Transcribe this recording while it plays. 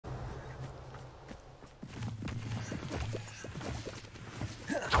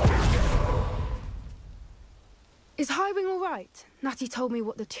Is Highwing all right? Natty told me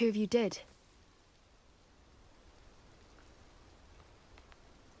what the two of you did.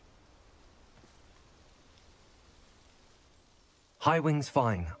 Highwing's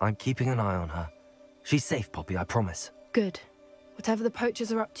fine. I'm keeping an eye on her. She's safe, Poppy, I promise. Good. Whatever the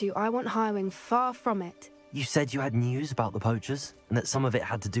Poachers are up to, I want Highwing far from it. You said you had news about the Poachers, and that some of it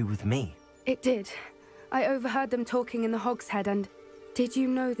had to do with me. It did. I overheard them talking in the Hogshead, and did you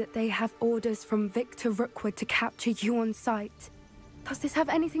know that they have orders from Victor Rookwood to capture you on sight? Does this have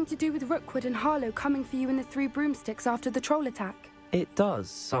anything to do with Rookwood and Harlow coming for you in the Three Broomsticks after the troll attack? It does,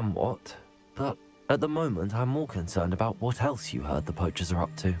 somewhat. But at the moment, I'm more concerned about what else you heard the Poachers are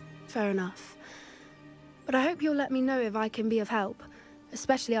up to. Fair enough. But I hope you'll let me know if I can be of help,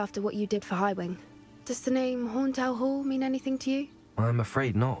 especially after what you did for Highwing. Does the name Hortail Hall mean anything to you? I'm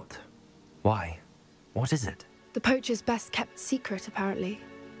afraid not. Why? What is it? The Poachers' best kept secret, apparently.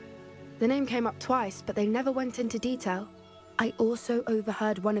 The name came up twice, but they never went into detail. I also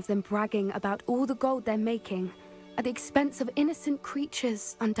overheard one of them bragging about all the gold they're making, at the expense of innocent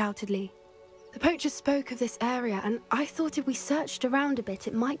creatures, undoubtedly. The Poachers spoke of this area, and I thought if we searched around a bit,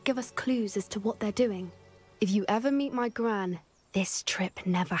 it might give us clues as to what they're doing. If you ever meet my Gran, this trip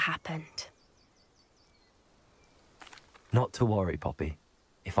never happened. Not to worry, Poppy.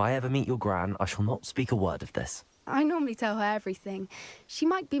 If I ever meet your Gran, I shall not speak a word of this. I normally tell her everything. She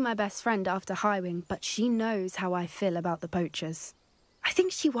might be my best friend after Highwing, but she knows how I feel about the Poachers. I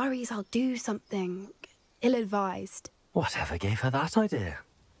think she worries I'll do something ill-advised. Whatever gave her that idea?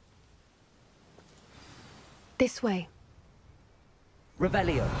 This way.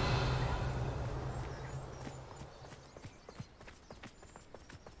 Revelio.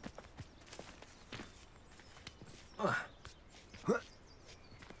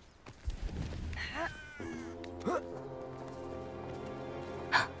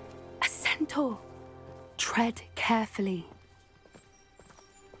 A centaur. Tread carefully.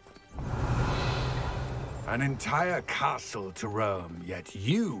 An entire castle to roam, yet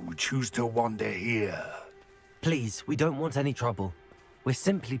you choose to wander here. Please, we don't want any trouble. We're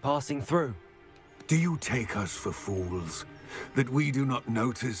simply passing through. Do you take us for fools? That we do not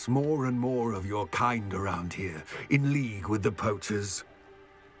notice more and more of your kind around here, in league with the Poachers?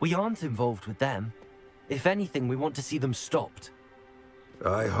 We aren't involved with them. If anything, we want to see them stopped.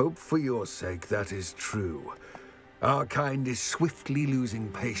 I hope for your sake that is true. Our kind is swiftly losing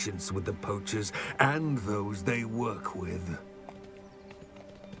patience with the Poachers and those they work with.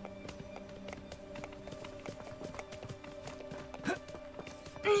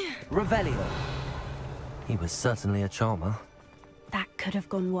 Revelio. He was certainly a charmer. That could have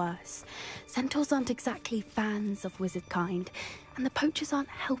gone worse. Centaurs aren't exactly fans of wizard kind, and the Poachers aren't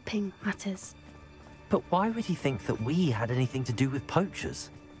helping matters. But why would he think that we had anything to do with Poachers?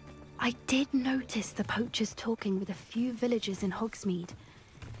 I did notice the Poachers talking with a few villagers in Hogsmeade.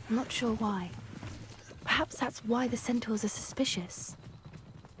 I'm not sure why. Perhaps that's why the Centaurs are suspicious.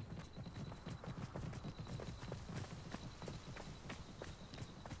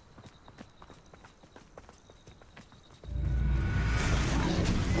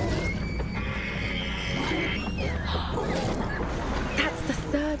 That's the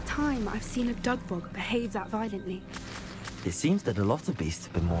third time I've seen a Dugbog behave that violently. It seems that a lot of beasts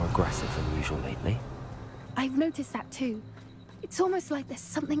have been more aggressive than usual lately. I've noticed that too. It's almost like there's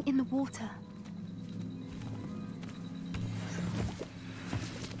something in the water.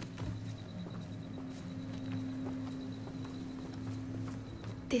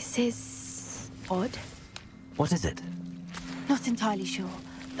 This is odd. What is it? Not entirely sure,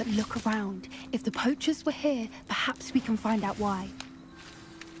 but look around. If the Poachers were here, perhaps we can find out why.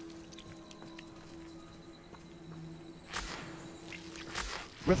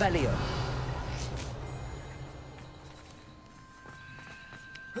 Revelio.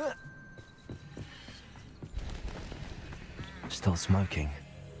 Still smoking.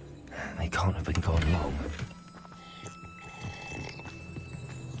 They can't have been gone long.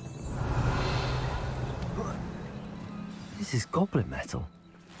 This is goblin metal.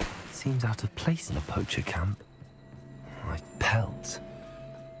 Seems out of place in a poacher camp. Like pelts.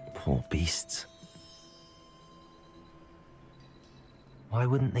 Poor beasts. Why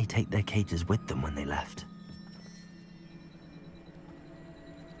wouldn't they take their cages with them when they left?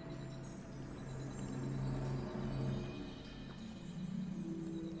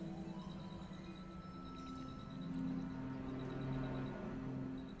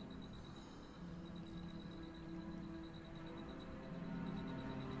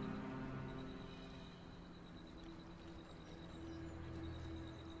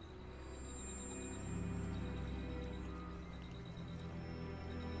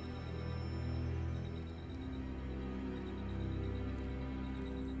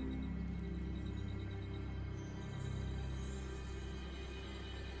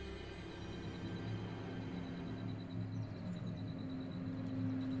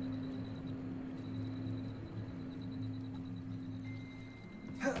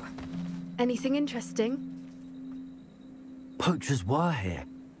 Anything interesting? Poachers were here.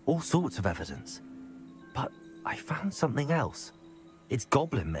 All sorts of evidence. But I found something else. It's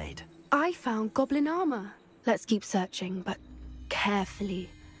goblin made. I found goblin armor. Let's keep searching, but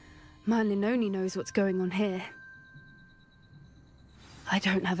carefully. Merlin only knows what's going on here. I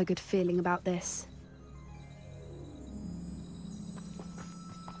don't have a good feeling about this.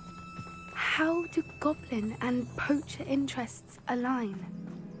 How do goblin and poacher interests align?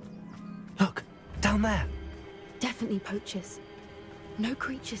 Look, down there. Definitely poachers. No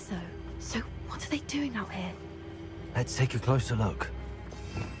creatures though. So what are they doing out here? Let's take a closer look.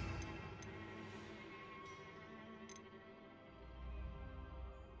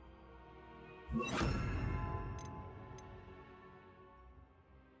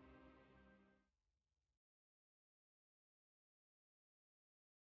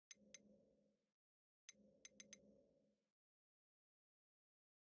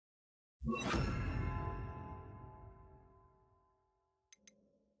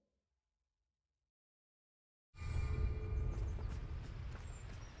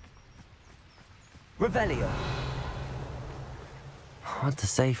 Revelio. Hard to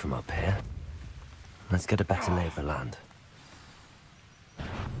say from up here. Let's get a better lay of the land.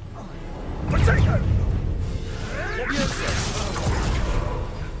 Potato!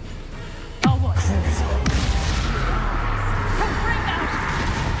 Oh, what? Come bring that!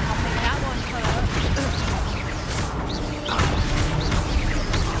 I'll pick that one first.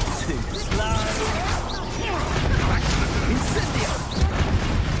 Too slow! Incendio!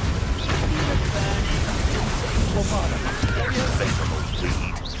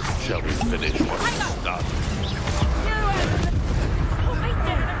 Shall we finish what we started?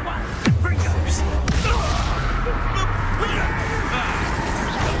 Bring those!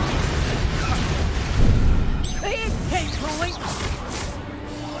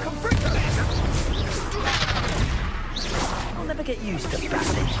 Come bring those! I'll never get used to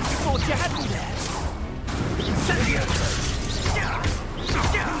battling. Thought you had me there. Incendio!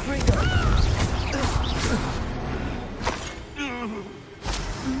 Bring those!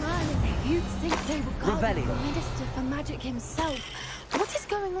 Merlin, you'd think they were guarding the Revelio. Minister for Magic himself. What is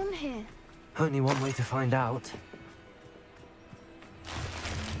going on here? Only one way to find out.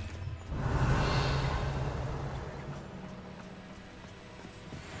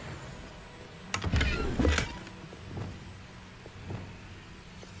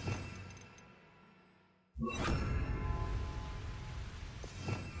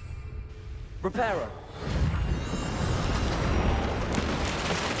 Repairer.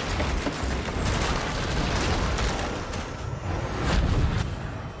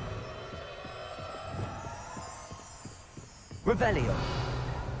 Revelio.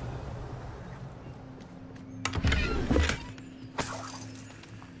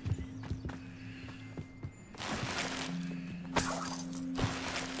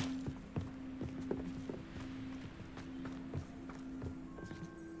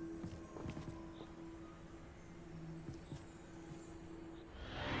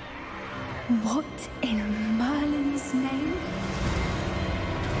 What in Merlin's name?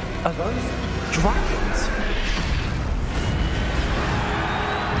 Are those dragons?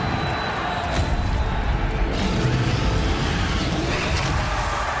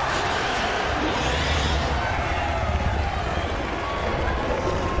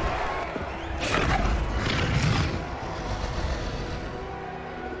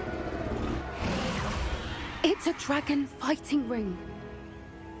 It's a dragon fighting ring.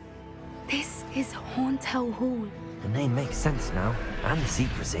 This is Hortail Hall. The name makes sense now, and the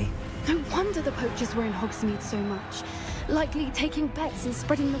secrecy. No wonder the poachers were in Hogsmeade so much. Likely taking bets and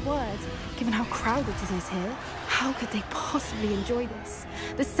spreading the word, given how crowded it is here. How could they possibly enjoy this?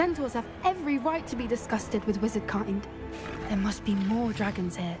 The centaurs have every right to be disgusted with wizard kind. There must be more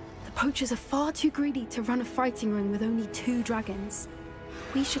dragons here. The poachers are far too greedy to run a fighting ring with only 2 dragons.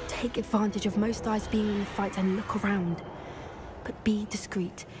 We should take advantage of most eyes being in the fight and look around. But be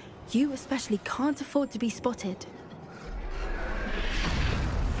discreet. You especially can't afford to be spotted.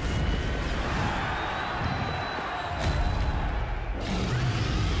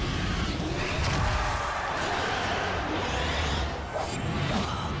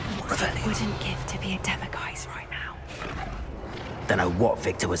 Wouldn't give to be a demiguise right now. Don't know what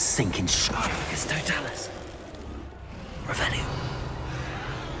Victor was thinking. It's Totalis. Revelio.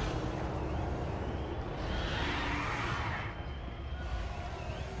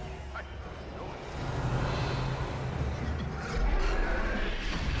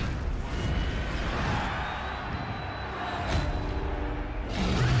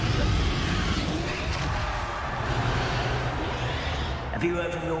 Have you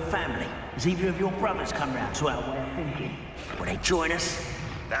heard from your family? Has either of your brothers come round to our way of thinking? Will they join us?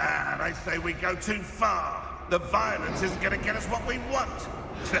 Nah, they say we go too far. The violence isn't going to get us what we want.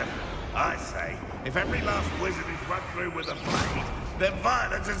 I say, if every last wizard is run through with a blade, then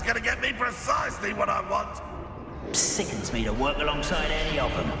violence is going to get me precisely what I want. Sickens me to work alongside any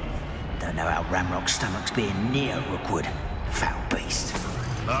of them. Don't know how Ramrock's stomach's being near Rookwood. Foul beast.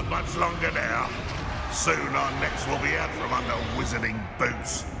 Not much longer now. Soon our necks will be out from under wizarding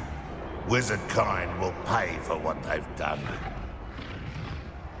boots. Wizard kind will pay for what they've done.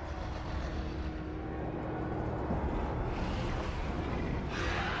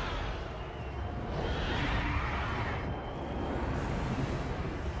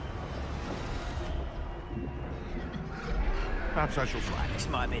 Perhaps I shall try. This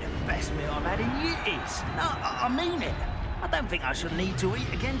might be the best meal I've had in years. No, I mean it. I don't think I shall need to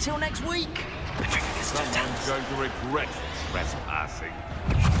eat again till next week. Someone's going to regret trespassing.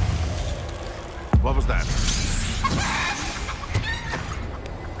 What was that?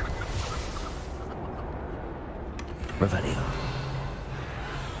 Revelio.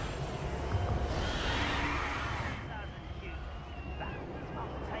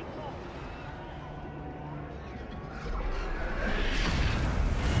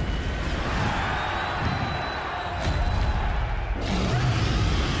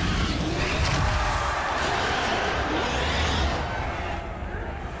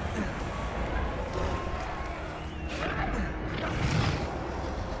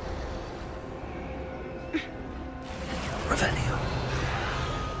 Revelio.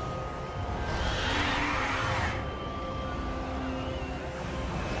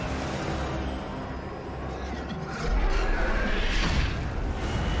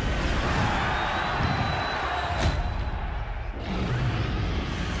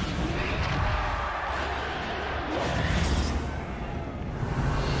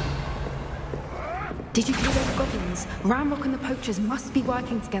 Did you hear those goblins? Ramrock and the Poachers must be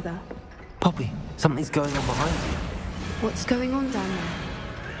working together. Poppy, something's going on behind you. What's going on down there?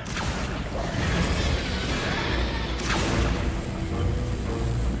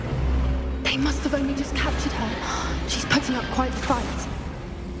 They must have only just captured her. She's putting up quite the fight.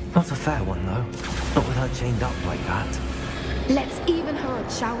 Not a fair one, though. Not with her chained up like that. Let's even her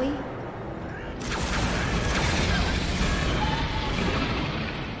odds, shall we?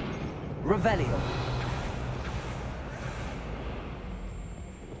 Revelio.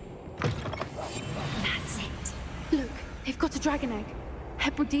 That's it. Look, they've got a dragon egg.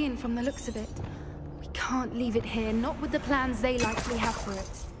 Hebridean from the looks of it. We can't leave it here, not with the plans they likely have for it.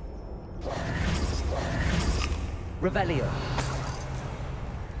 Revelio.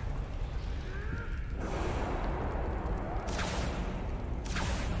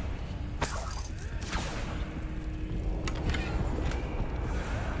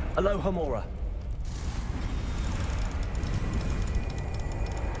 Aloha Mora.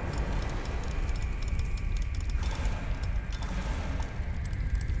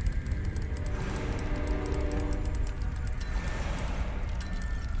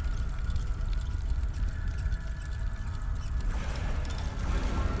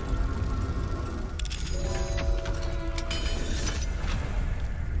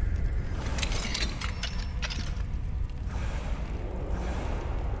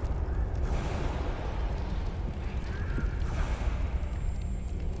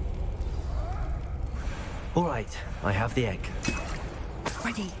 All right, I have the egg.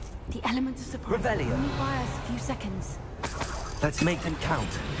 Ready. The element of surprise. Revelio. Only buy us a few seconds. Let's make them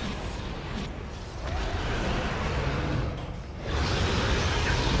count.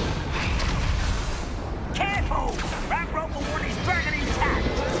 Careful! Ramrock will want his dragon intact!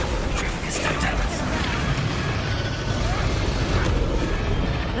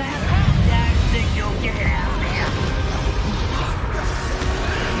 Don't think you'll get out of here!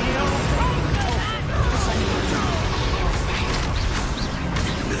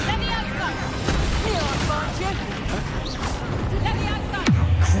 Let me outside! Let me outside!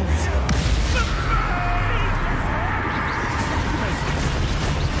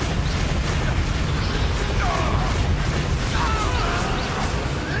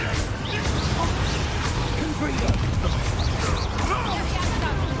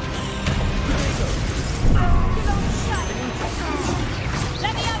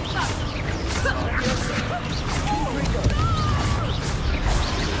 Let me outside!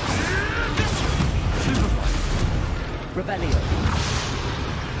 Revelio.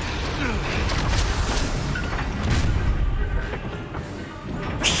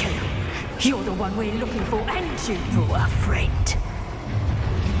 You're the one we're looking for, and you brought a friend.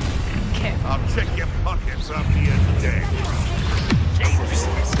 Careful. I'll check your pockets after you're dead. Jesus,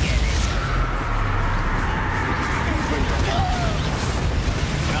 let's get it.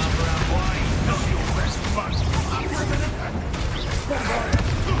 Not your best fun.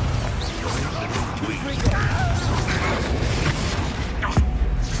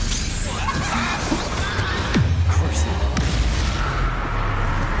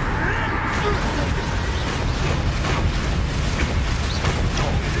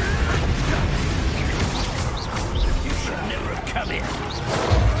 You should never have come here.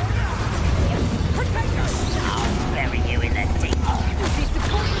 I'll bury you in the deep.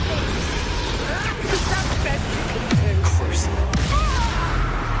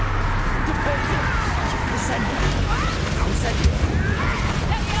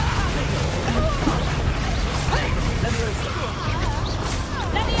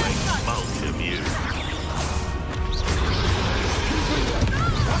 Mulch of you.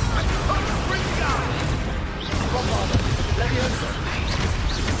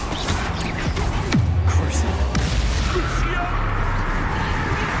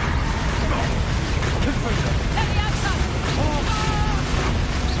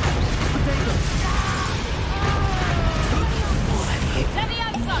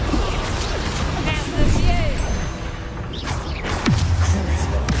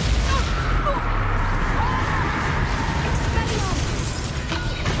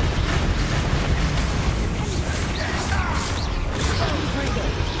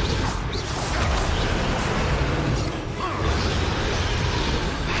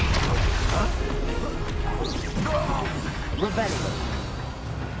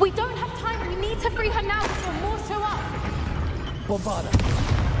 We don't have time. We need to free her now before more show up. Bombarda.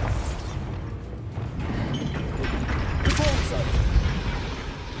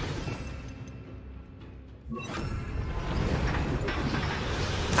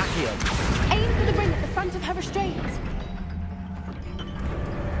 Aim for the ring at the front of her restraint.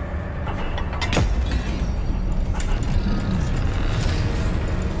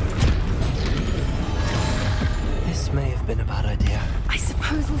 This may have been a bad idea. I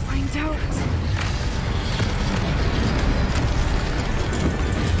suppose we'll find out.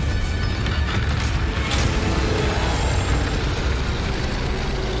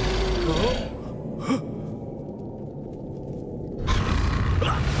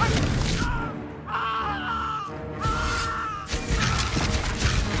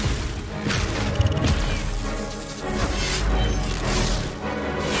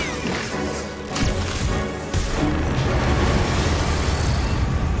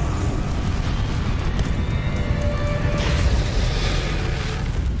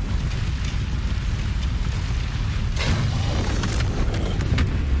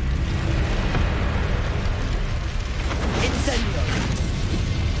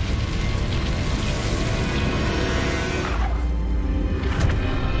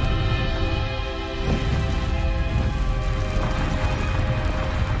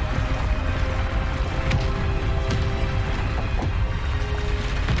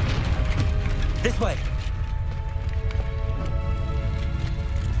 This way.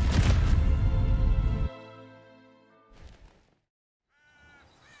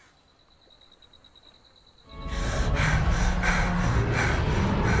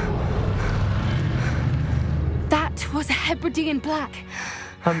 That was a Hebridean black.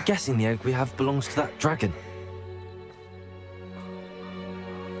 I'm guessing the egg we have belongs to that dragon.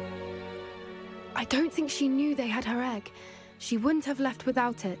 I don't think she knew they had her egg. She wouldn't have left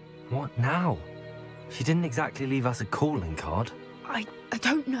without it. What now? She didn't exactly leave us a calling card. I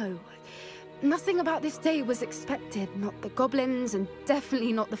don't know. Nothing about this day was expected. Not the goblins, and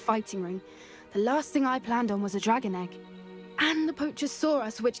definitely not the fighting ring. The last thing I planned on was a dragon egg. And the poachers saw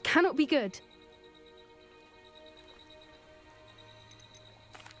us, which cannot be good.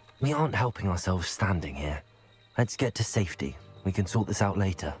 We aren't helping ourselves standing here. Let's get to safety. We can sort this out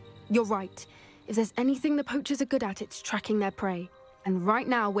later. You're right. If there's anything the poachers are good at, it's tracking their prey. And right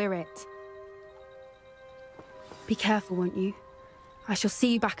now, we're it. Be careful, won't you? I shall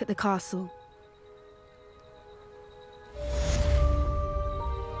see you back at the castle.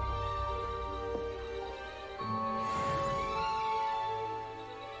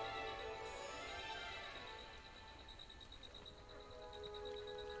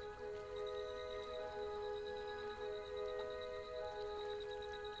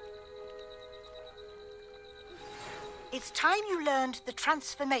 It's time you learned the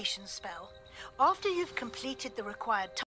transformation spell. After you've completed the required